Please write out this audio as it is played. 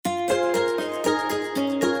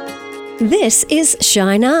This is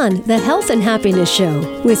Shine On, the health and happiness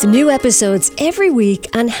show, with new episodes every week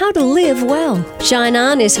on how to live well. Shine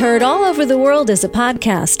On is heard all over the world as a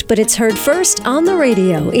podcast, but it's heard first on the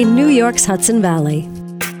radio in New York's Hudson Valley.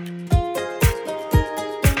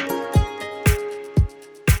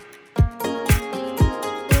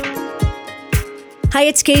 Hi,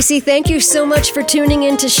 it's Casey. Thank you so much for tuning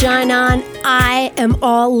in to Shine On. I am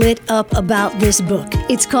all lit up about this book.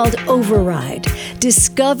 It's called Override.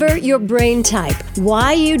 Discover your brain type,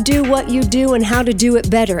 why you do what you do, and how to do it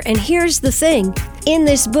better. And here's the thing. In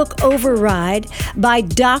this book, Override, by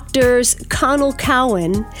doctors Connell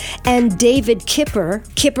Cowan and David Kipper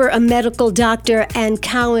a medical doctor and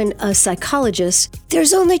Cowan a psychologist,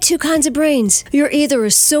 there's only two kinds of brains. You're either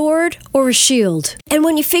a sword or a shield. And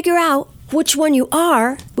when you figure out which one you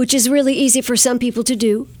are, which is really easy for some people to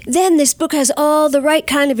do, then this book has all the right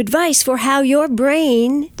kind of advice for how your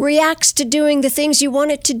brain reacts to doing the things you want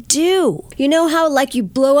it to do. You know how you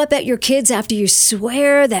blow up at your kids after you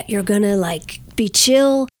swear that you're gonna be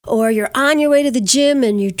chill, or you're on your way to the gym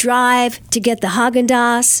and you drive to get the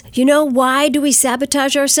Haagen-Dazs. You know, why do we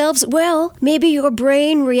sabotage ourselves? Well, maybe your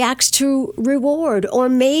brain reacts to reward, or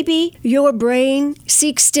maybe your brain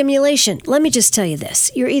seeks stimulation. Let me just tell you this.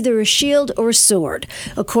 You're either a shield or a sword,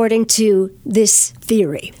 according to this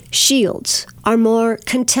theory. Shields are more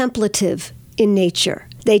contemplative in nature.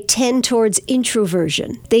 They tend towards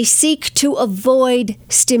introversion. They seek to avoid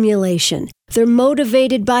stimulation. They're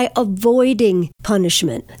motivated by avoiding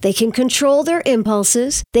punishment. They can control their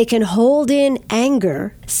impulses. They can hold in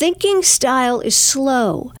anger. Thinking style is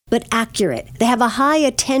slow but accurate. They have a high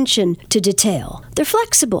attention to detail. They're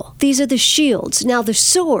flexible. These are the shields. Now the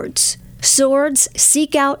swords. Swords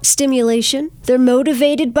seek out stimulation. They're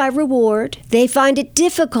motivated by reward. They find it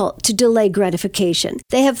difficult to delay gratification.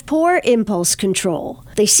 They have poor impulse control.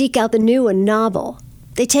 They seek out the new and novel.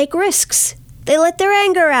 They take risks. They let their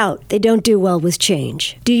anger out. They don't do well with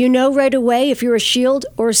change. Do you know right away if you're a shield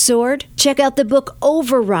or a sword? Check out the book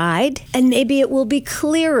Override, and maybe it will be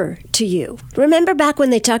clearer to you. Remember back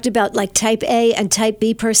when they talked about type A and type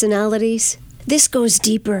B personalities? This goes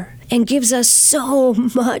deeper and gives us so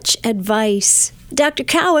much advice. Dr.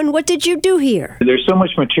 Cowan, what did you do here? There's so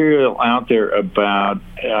much material out there about,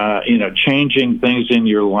 changing things in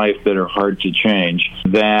your life that are hard to change,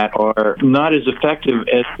 that are not as effective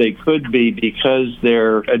as they could be because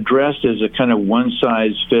they're addressed as a kind of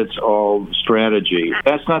one-size-fits-all strategy.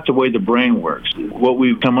 That's not the way the brain works. What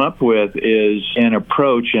we've come up with is an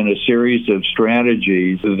approach and a series of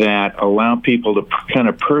strategies that allow people to kind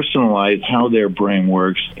of personalize how their brain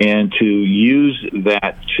works and to use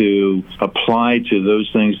that to apply to those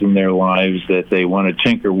things in their lives that they want to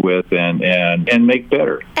tinker with and make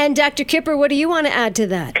better. And Dr. Kipper, what do you want to add to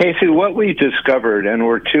that? Casey, what we discovered, and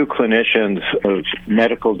we're two clinicians, a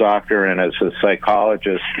medical doctor and as a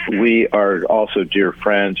psychologist, we are also dear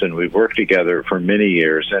friends and we've worked together for many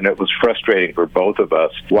years, and it was frustrating for both of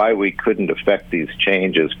us why we couldn't affect these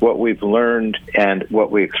changes. What we've learned and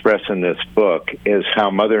what we express in this book is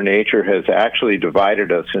how Mother Nature has actually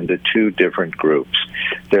divided us into two different groups.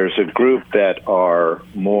 There's a group that are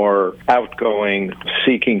more outgoing,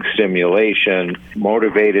 seeking stimulation,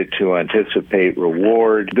 motivated to anticipate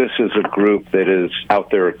reward. This is a group that is out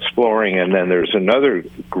there exploring, and then there's another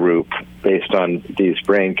group based on these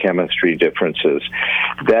brain chemistry differences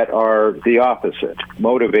that are the opposite,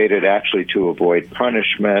 motivated actually to avoid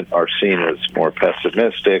punishment, are seen as more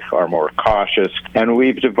pessimistic, are more cautious. And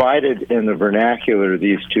we've divided in the vernacular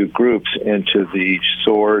these two groups into the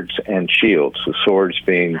swords and shields, the swords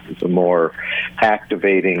being the more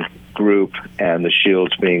activating group and the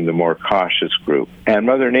shields being the more cautious group. And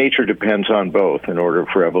Mother Nature depends on both in order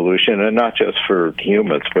for evolution, and not just for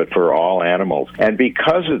humans, but for all animals. And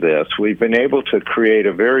because of this, we've been able to create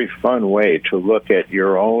a very fun way to look at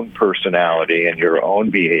your own personality and your own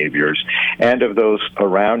behaviors and of those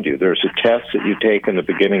around you. There's a test that you take in the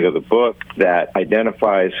beginning of the book that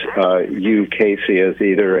identifies you, Casey, as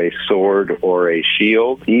either a sword or a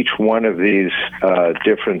shield. Each one of these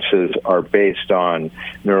differences are based on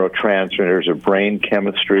neurotransmitters or brain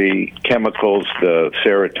chemistry chemicals, the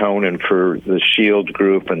serotonin for the shield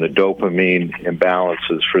group and the dopamine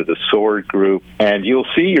imbalances for the sword group. And you'll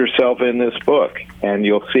see yourself in this book, and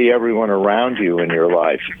you'll see everyone around you in your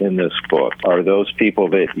life in this book. Are those people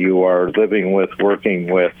that you are living with,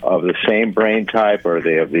 working with, of the same brain type? Are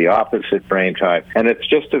they of the opposite brain type? And it's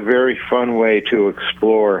just a very fun way to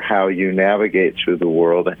explore how you navigate through the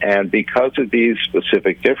world. And because of these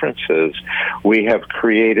specific differences, we have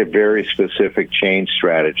created very specific change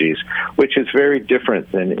strategies, which is very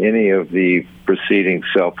different than any of the preceding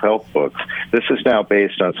self-help books. This is now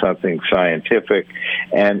based on something scientific,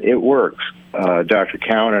 and it works. Dr.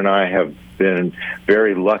 Cowan and I have been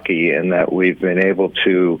very lucky in that we've been able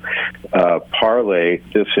to parlay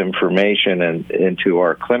this information into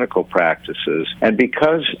our clinical practices. And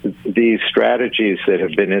because these strategies that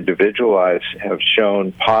have been individualized have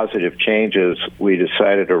shown positive changes, we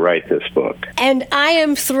decided to write this book. And I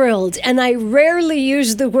am thrilled. And I rarely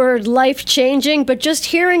use the word life-changing, but just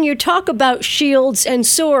hearing you talk about shields and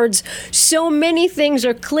swords, so many things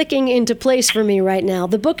are clicking into place for me right now.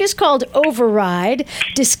 The book is called Override,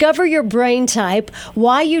 Discover Your Brain Type,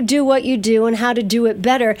 Why You Do What You Do, and How to Do It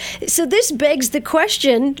Better. So this begs the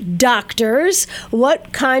question, doctors,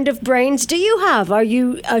 what kind of brains do you have? Are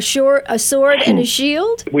you a sword and a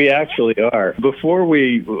shield? We actually are. Before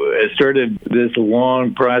we started this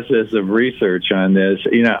long process of research on this,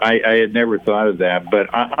 I had never thought of that, but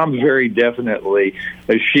I'm very definitely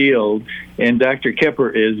a shield, and Dr. Kipper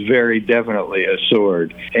is very definitely a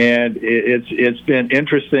sword. And it's been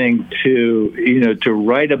interesting to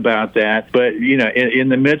write about that, but in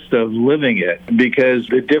the midst of living it, because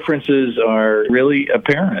the differences are really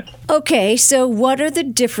apparent. Okay, so what are the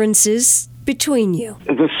differences between you?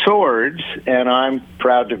 The swords, and I'm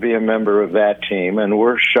proud to be a member of that team, and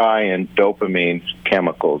we're shy in dopamine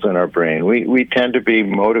chemicals in our brain. We tend to be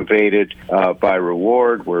motivated by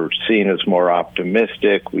reward. We're seen as more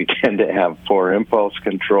optimistic. We tend to have poor impulse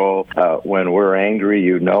control. When we're angry,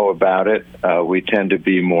 you know about it. We tend to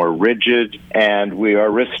be more rigid, and we are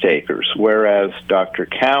risk takers, whereas Dr.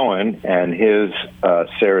 Cowan and his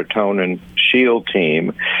serotonin shield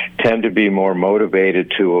team tend to be more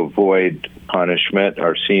motivated to avoid punishment,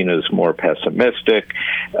 are seen as more pessimistic.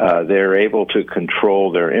 They're able to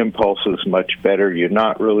control their impulses much better. You're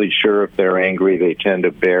not really sure if they're angry. They tend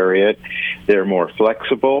to bury it. They're more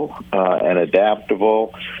flexible and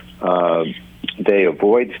adaptable. They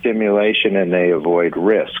avoid stimulation and they avoid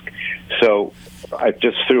risk. So I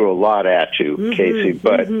just threw a lot at you, Casey,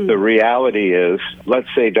 but the reality is, let's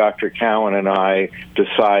say Dr. Cowan and I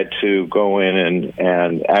decide to go in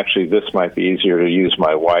and actually this might be easier to use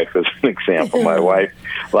my wife as an example. My wife,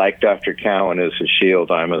 like Dr. Cowan, is a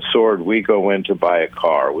shield. I'm a sword. We go in to buy a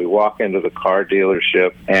car. We walk into the car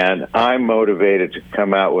dealership, and I'm motivated to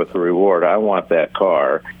come out with a reward. I want that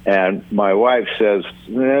car. And my wife says,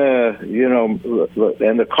 and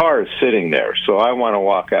the car is sitting there, so I want to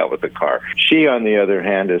walk out with the car. She, on the other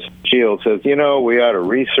hand, is shield, says, we ought to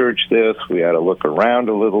research this. We ought to look around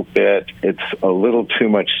a little bit. It's a little too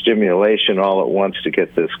much stimulation all at once to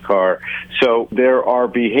get this car. So there are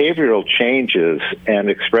behavioral changes and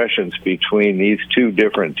expressions between these two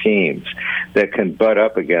different teams that can butt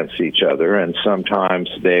up against each other, and sometimes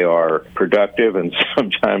they are productive and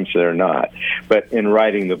sometimes they're not. But in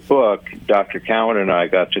writing the book, Dr. Cowan and I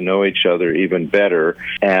got to know each other even better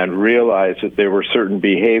and realized that there were certain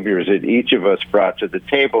behaviors that each of us brought to the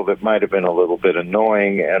table that might have been a little bit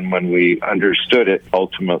annoying, and when we understood it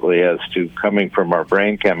ultimately as to coming from our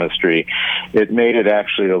brain chemistry, it made it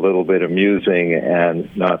actually a little bit amusing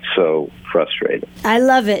and not so frustrating. I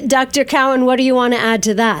love it. Dr. Cowan, what do you want to add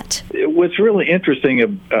to that? What's really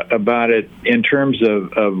interesting about it in terms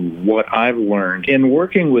of what I've learned in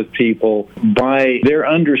working with people, by their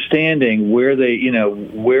understanding where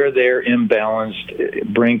their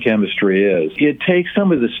imbalanced brain chemistry is, it takes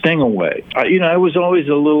some of the sting away. I was always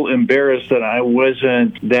a little embarrassed that I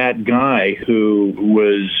wasn't that guy who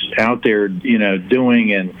was out there,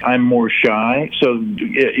 doing, and I'm more shy. So,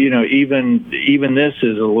 even this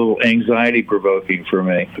is a little anxiety provoking for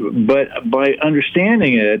me. But by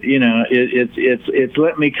understanding it, it's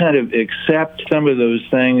let me kind of accept some of those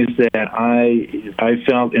things that I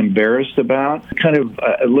felt embarrassed about, kind of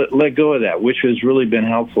let go of that, which has really been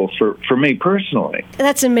helpful for me personally.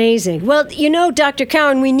 That's amazing. Well, Dr.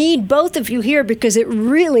 Cowan, we need both of you here because it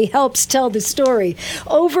really helps tell the story.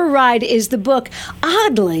 Override is the book.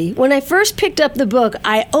 Oddly, when I first picked up the book,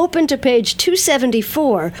 I opened to page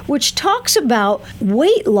 274, which talks about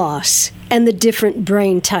weight loss and the different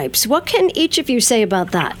brain types. What can each of you say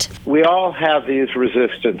about that? We all have these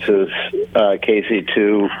resistances, Casey,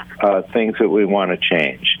 to things that we want to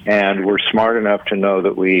change. And we're smart enough to know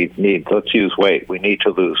that let's use weight. We need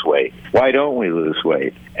to lose weight. Why don't we lose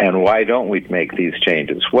weight? And why don't we make these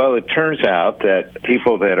changes? Well, it turns out that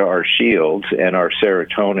people that are shields and are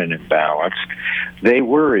serotonin imbalanced, they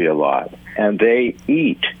worry a lot. And they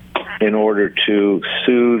eat in order to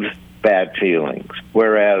soothe bad feelings.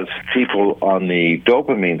 Whereas people on the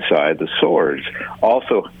dopamine side, the SORDs,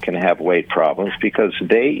 also can have weight problems because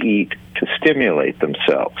they eat to stimulate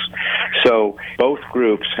themselves. So both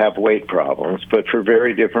groups have weight problems, but for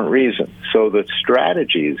very different reasons. So the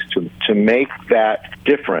strategies to make that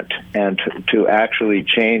different and to actually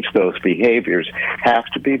change those behaviors have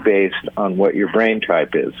to be based on what your brain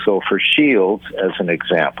type is. So for shields, as an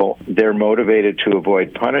example, they're motivated to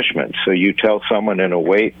avoid punishment. So you tell someone in a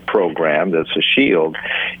weight program that's a shield,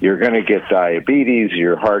 you're going to get diabetes,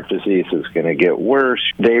 your heart disease is going to get worse.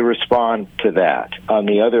 They respond to that. On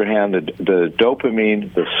the other hand, the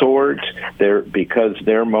dopamine, the SORDs, because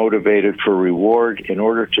they're motivated for reward, in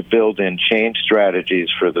order to build in change strategies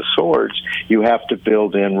for the SORDs, you have to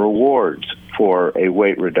build in rewards for a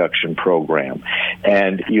weight reduction program.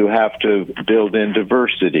 And you have to build in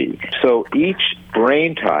diversity. So each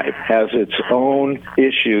brain type has its own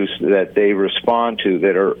issues that they respond to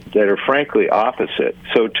that are frankly opposite.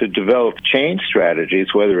 So to develop change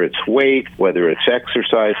strategies, whether it's weight, whether it's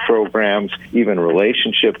exercise programs, even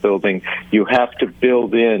relationship building, you have to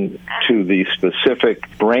build in to the specific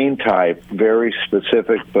brain type, very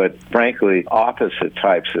specific but frankly opposite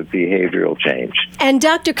types of behavioral change. And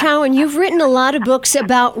Dr. Cowan, you've written a lot of books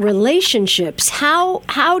about relationships. How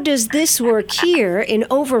does this work here in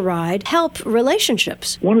Override help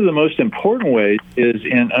relationships? One of the most important ways is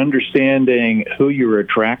in understanding who you're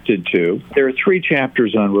attracted to. There are 3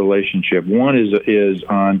 chapters on relationship. One is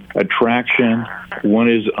on attraction, one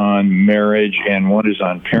is on marriage, and one is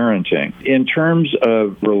on parenting. In terms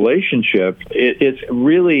of relationship, it's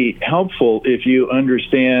really helpful if you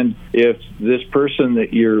understand if this person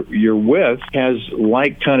that you're with has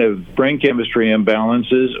like kind of brain chemistry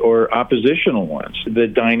imbalances or oppositional ones. The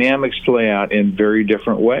dynamics play out in very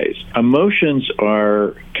different ways. Emotions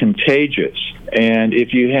are contagious. And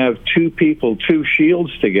if you have 2 people, 2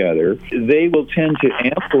 shields together, they will tend to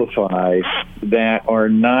amplify that are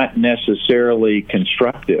not necessarily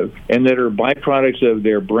constructive and that are byproducts of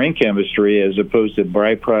their brain chemistry as opposed to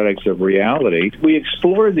byproducts of reality. We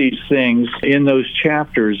explore these things in those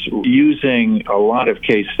chapters using a lot of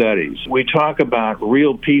case studies. We talk about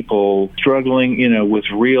real people struggling, with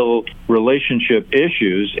real relationship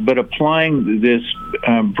issues, but applying this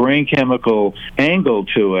brain chemical angle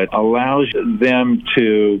to it allows them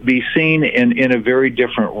to be seen in a very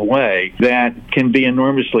different way that can be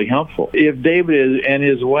enormously helpful. If David and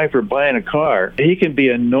his wife are buying a car, he can be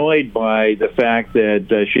annoyed by the fact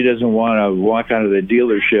that she doesn't want to walk out of the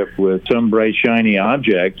dealership with some bright, shiny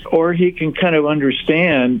object, or he can kind of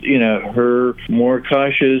understand, her more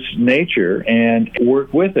cautious nature and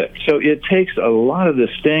work with it. So it takes a lot of the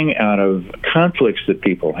sting out of conflicts that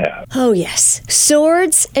people have. Oh, yes.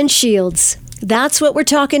 Swords and shields. That's what we're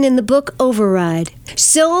talking in the book Override.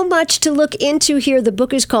 So much to look into here. The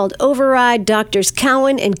book is called Override. Doctors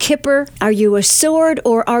Cowan and Kipper. Are you a sword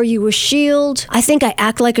or are you a shield? I think I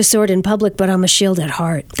act like a sword in public, but I'm a shield at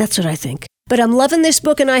heart. That's what I think. But I'm loving this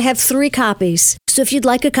book, and I have 3 copies. So if you'd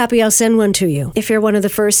like a copy, I'll send one to you. If you're one of the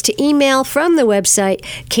first to email from the website,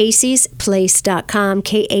 CaseysPlace.com,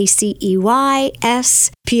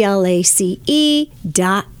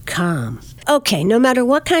 KaceysPlace.com. Okay, no matter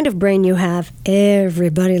what kind of brain you have,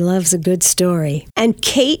 everybody loves a good story. And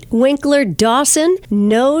Kate Winkler Dawson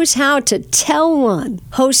knows how to tell one.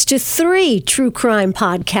 Host to 3 true crime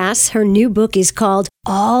podcasts, her new book is called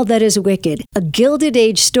All That Is Wicked, a Gilded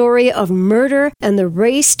Age story of murder and the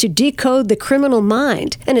race to decode the criminal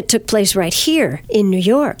mind. And it took place right here in New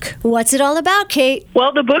York. What's it all about, Kate?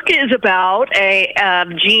 Well, the book is about a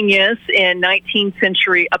genius in 19th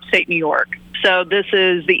century upstate New York. So this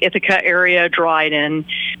is the Ithaca area, Dryden,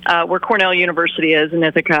 where Cornell University is in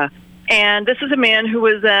Ithaca. And this is a man who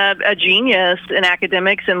was a genius in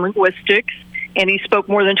academics and linguistics, and he spoke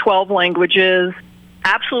more than 12 languages,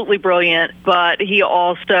 absolutely brilliant, but he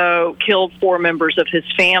also killed 4 members of his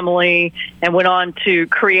family and went on to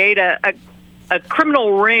create a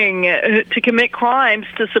criminal ring to commit crimes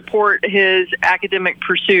to support his academic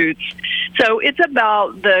pursuits. So it's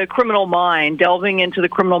about the criminal mind, delving into the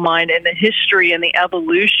criminal mind and the history and the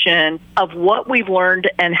evolution of what we've learned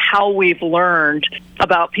and how we've learned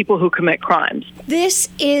about people who commit crimes. This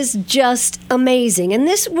is just amazing. And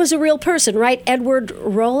this was a real person, right? Edward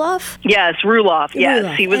Roloff? Yes, Roloff. Yes,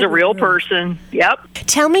 Roloff. He was Edward a real Roloff. person. Yep.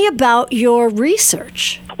 Tell me about your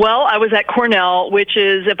research. Well, I was at Cornell, which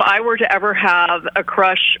is, if I were to ever have a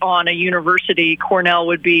crush on a university, Cornell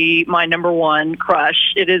would be my number one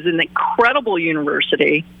crush. It is an incredible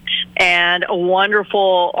university and a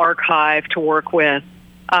wonderful archive to work with.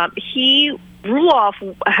 Roloff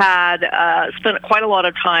had spent quite a lot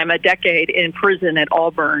of time, a decade, in prison at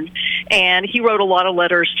Auburn. and he wrote a lot of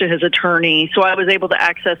letters to his attorney. So I was able to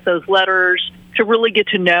access those letters to really get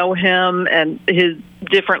to know him and his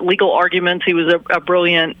different legal arguments. He was a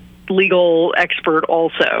brilliant legal expert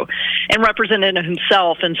also, and represented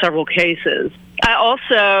himself in several cases. I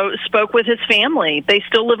also spoke with his family. They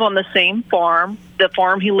still live on the same farm, the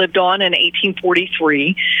farm he lived on in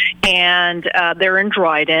 1843, and they're in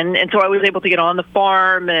Dryden. And so I was able to get on the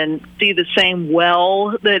farm and see the same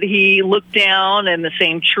well that he looked down and the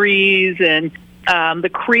same trees and the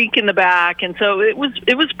creek in the back. And so it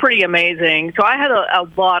was pretty amazing. So I had a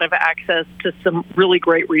lot of access to some really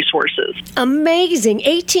great resources. Amazing.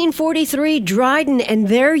 1843, Dryden, and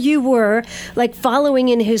there you were, like following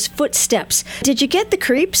in his footsteps. Did you get the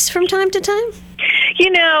creeps from time to time? You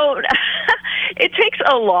know, it takes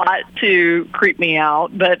a lot to creep me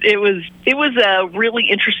out, but it was a really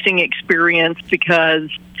interesting experience because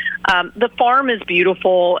the farm is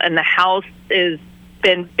beautiful and the house is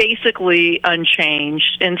been basically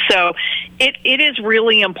unchanged. And so it is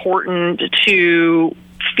really important to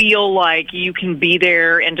feel like you can be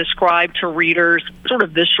there and describe to readers sort of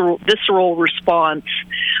visceral response,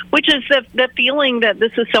 which is the feeling that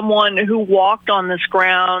this is someone who walked on this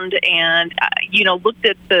ground and, looked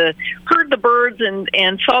at heard the birds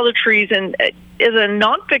and saw the trees. And as a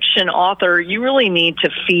nonfiction author, you really need to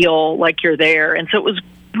feel like you're there. And so it was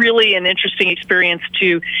really an interesting experience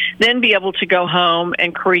to then be able to go home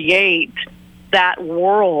and create that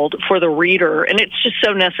world for the reader. And it's just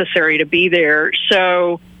so necessary to be there.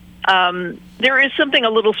 So there is something a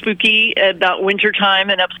little spooky about wintertime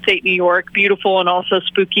in upstate New York, beautiful and also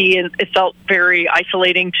spooky. And it felt very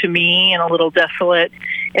isolating to me and a little desolate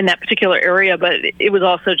in that particular area, but it was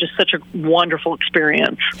also just such a wonderful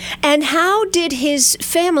experience. And how did his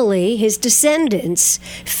family, his descendants,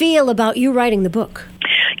 feel about you writing the book?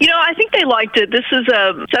 I think they liked it. This is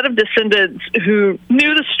a set of descendants who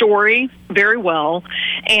knew the story very well,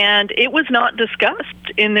 and it was not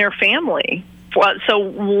discussed in their family. So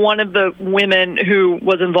one of the women who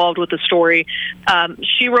was involved with the story,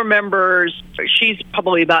 she remembers, she's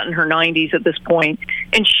probably about in her 90s at this point,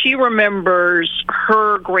 and she remembers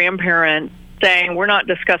her grandparents saying, we're not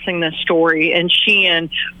discussing this story. And she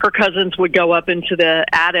and her cousins would go up into the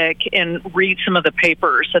attic and read some of the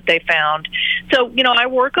papers that they found. So, I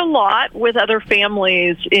work a lot with other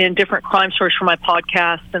families in different crime stories for my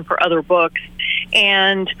podcast and for other books.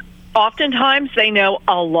 And oftentimes they know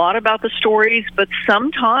a lot about the stories, but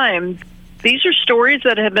sometimes these are stories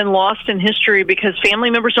that have been lost in history because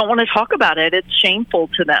family members don't want to talk about it. It's shameful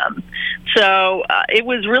to them. So it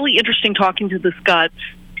was really interesting talking to the Scotts.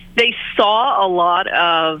 They saw a lot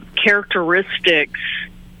of characteristics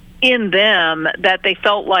in them that they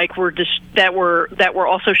felt like were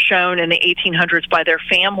also shown in the 1800s by their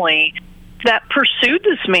family that pursued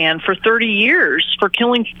this man for 30 years for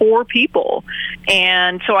killing 4 people.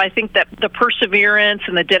 And so I think that the perseverance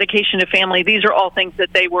and the dedication to family, these are all things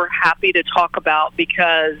that they were happy to talk about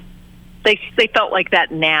because they felt like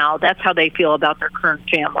that now. That's how they feel about their current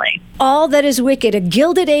family. All That Is Wicked, a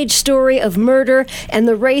Gilded Age story of murder and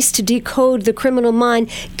the race to decode the criminal mind.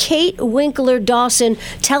 Kate Winkler Dawson,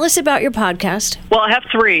 tell us about your podcast. Well, I have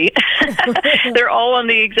 3. They're all on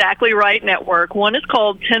the Exactly Right network. One is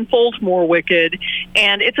called Tenfold More Wicked,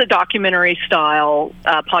 and it's a documentary-style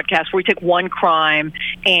podcast where we take one crime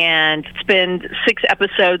and spend 6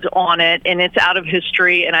 episodes on it, and it's out of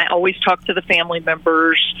history, and I always talk to the family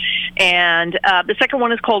members. And the second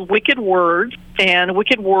one is called Wicked Words, and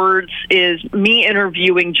Wicked Words is me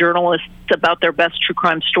interviewing journalists about their best true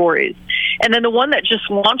crime stories. And then the one that just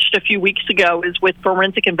launched a few weeks ago is with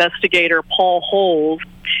forensic investigator Paul Holes,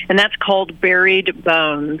 and that's called Buried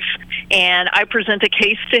Bones. And I present a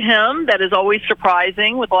case to him that is always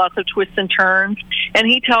surprising with lots of twists and turns, and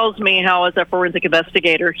he tells me how, as a forensic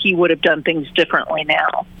investigator, he would have done things differently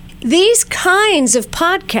now. These kinds of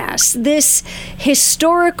podcasts, this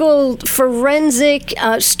historical forensic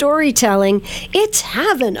storytelling, it's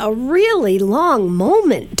having a really long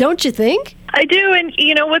moment, don't you think? I do, and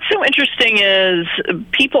what's so interesting is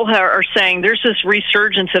people are saying there's this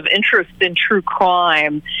resurgence of interest in true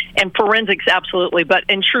crime and forensics, absolutely, but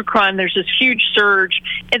in true crime there's this huge surge,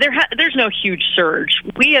 and there's no huge surge.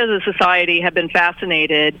 We as a society have been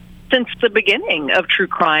fascinated since the beginning of true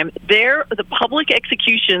crime. The public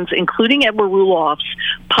executions, including Edward Rulof's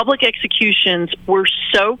public executions, were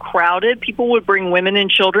so crowded. People would bring women and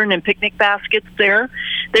children in picnic baskets there.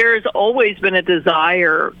 There's always been a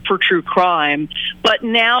desire for true crime, but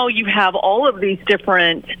now you have all of these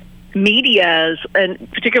different medias, and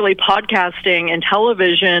particularly podcasting and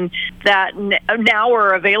television, that now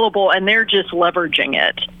are available, and they're just leveraging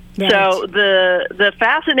it. Right. So the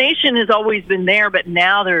fascination has always been there, but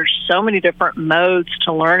now there's so many different modes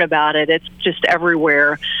to learn about it. It's just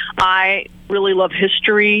everywhere. I really love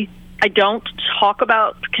history. I don't talk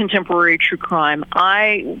about contemporary true crime.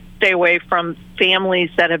 I stay away from families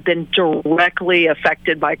that have been directly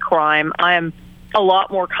affected by crime. I am a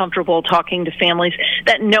lot more comfortable talking to families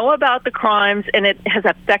that know about the crimes and it has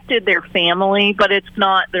affected their family, but it's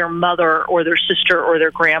not their mother or their sister or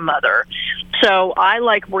their grandmother. So I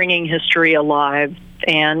like bringing history alive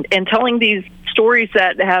and telling these stories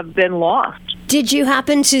that have been lost. Did you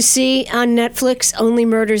happen to see on Netflix Only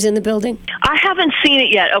Murders in the Building? I haven't seen it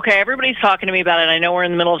yet. Okay, everybody's talking to me about it. I know we're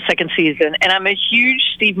in the middle of second season, and I'm a huge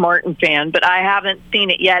Steve Martin fan, but I haven't seen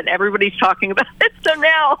it yet. Everybody's talking about it, so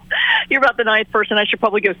now you're about the ninth person. I should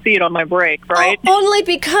probably go see it on my break, right? Only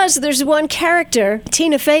because there's one character,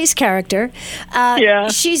 Tina Fey's character.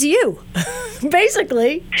 She's you.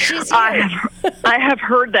 Basically, she's you. I have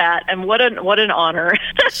heard that, and what an honor.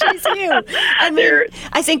 She's you. I mean,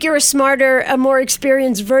 I think you're a smarter, a more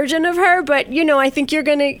experienced version of her, but I think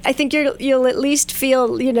you'll at least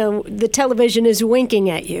feel, the television is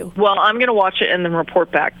winking at you. Well, I'm going to watch it and then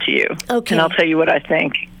report back to you. Okay. And I'll tell you what I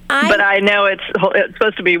think. But I know it's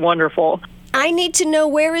supposed to be wonderful. I need to know,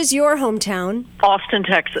 where is your hometown? Austin,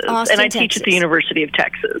 Texas. And I teach at the University of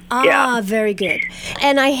Texas. Very good.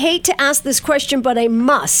 And I hate to ask this question, but I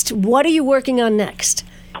must. What are you working on next?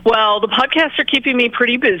 Well, the podcasts are keeping me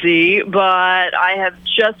pretty busy, but I have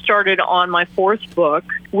just started on my fourth book,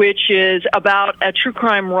 which is about a true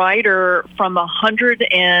crime writer from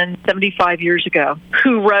 175 years ago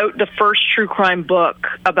who wrote the first true crime book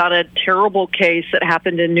about a terrible case that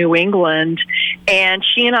happened in New England. And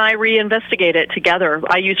she and I reinvestigate it together.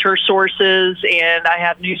 I use her sources, and I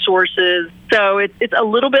have new sources. So it's a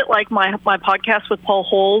little bit like my podcast with Paul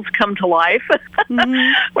Holes come to life,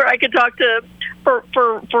 where I could talk to for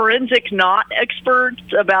forensic knot experts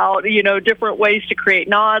about different ways to create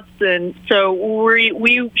knots, and so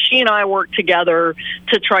she and I work together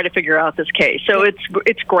to try to figure out this case. So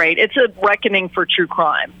it's great. It's a reckoning for true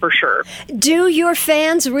crime for sure. Do your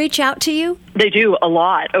fans reach out to you? They do a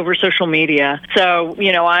lot over social media. So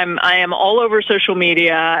I am all over social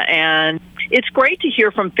media, and it's great to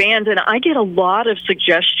hear from fans, and I get a lot of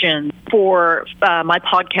suggestions for my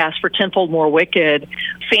podcast for Tenfold More Wicked.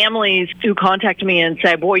 Families who contact me and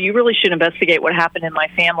say, boy, you really should investigate what happened in my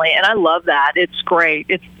family. And I love that. It's great.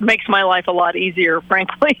 It makes my life a lot easier,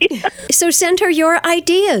 frankly. So send her your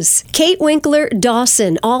ideas. Kate Winkler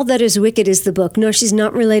Dawson, All That Is Wicked is the book. No, she's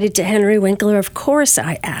not related to Henry Winkler. Of course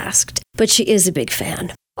I asked. But she is a big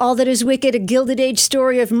fan. All That Is Wicked, a Gilded Age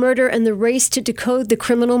story of murder and the race to decode the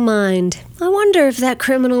criminal mind. I wonder if that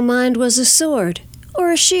criminal mind was a sword or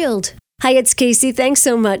a shield. Hi, it's Casey. Thanks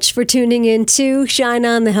so much for tuning in to Shine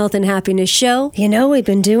On, the Health and Happiness Show. We've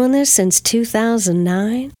been doing this since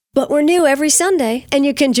 2009. But we're new every Sunday, and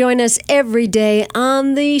you can join us every day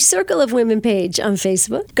on the Circle of Women page on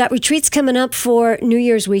Facebook. Got retreats coming up for New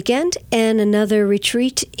Year's weekend and another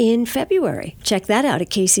retreat in February. Check that out at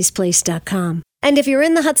caseysplace.com. And if you're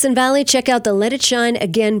in the Hudson Valley, check out the Let It Shine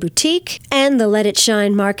Again Boutique and the Let It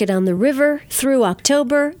Shine Market on the River through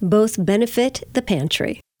October. Both benefit the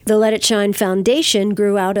pantry. The Let It Shine Foundation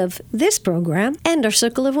grew out of this program and our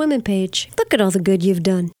Circle of Women page. Look at all the good you've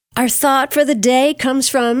done. Our thought for the day comes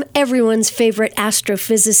from everyone's favorite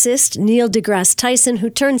astrophysicist, Neil deGrasse Tyson, who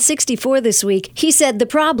turned 64 this week. He said the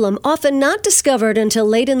problem, often not discovered until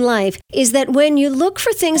late in life, is that when you look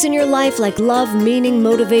for things in your life like love, meaning,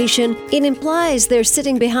 motivation, it implies they're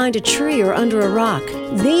sitting behind a tree or under a rock.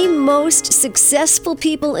 The most successful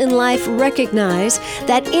people in life recognize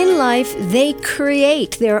that in life they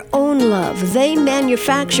create their own love. They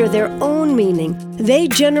manufacture their own meaning. They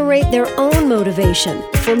generate their own motivation.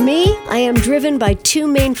 For me, I am driven by two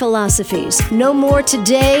main philosophies. Know more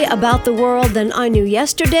today about the world than I knew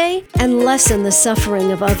yesterday, and lessen the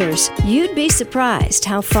suffering of others. You'd be surprised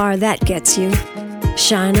how far that gets you.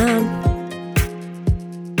 Shine on.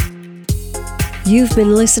 You've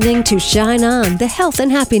been listening to Shine On, the Health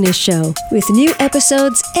and Happiness Show, with new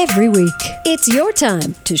episodes every week. It's your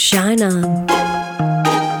time to shine on.